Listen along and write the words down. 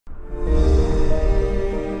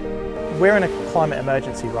We're in a climate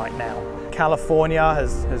emergency right now. California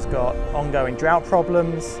has got ongoing drought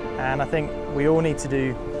problems, and I think we all need to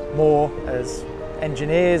do more as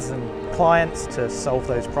engineers and clients to solve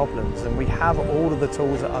those problems. And we have all of the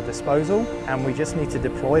tools at our disposal, and we just need to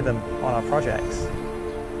deploy them on our projects.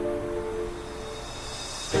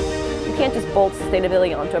 You can't just bolt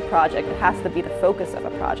sustainability onto a project. It has to be the focus of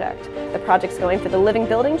a project. The project's going for the Living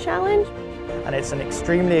Building Challenge. And it's an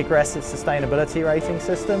extremely aggressive sustainability rating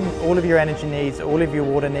system. All of your energy needs, all of your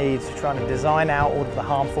water needs, you're trying to design out all of the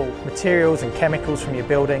harmful materials and chemicals from your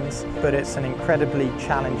buildings, but it's an incredibly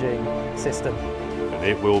challenging system.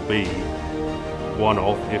 It will be one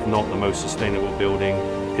of, if not the most sustainable building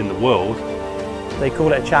in the world. They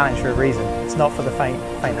call it a challenge for a reason. It's not for the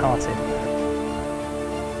faint-hearted.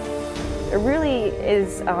 It really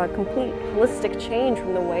is a complete holistic change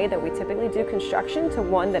from the way that we typically do construction to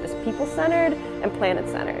one that is people-centered and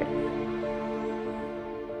planet-centered.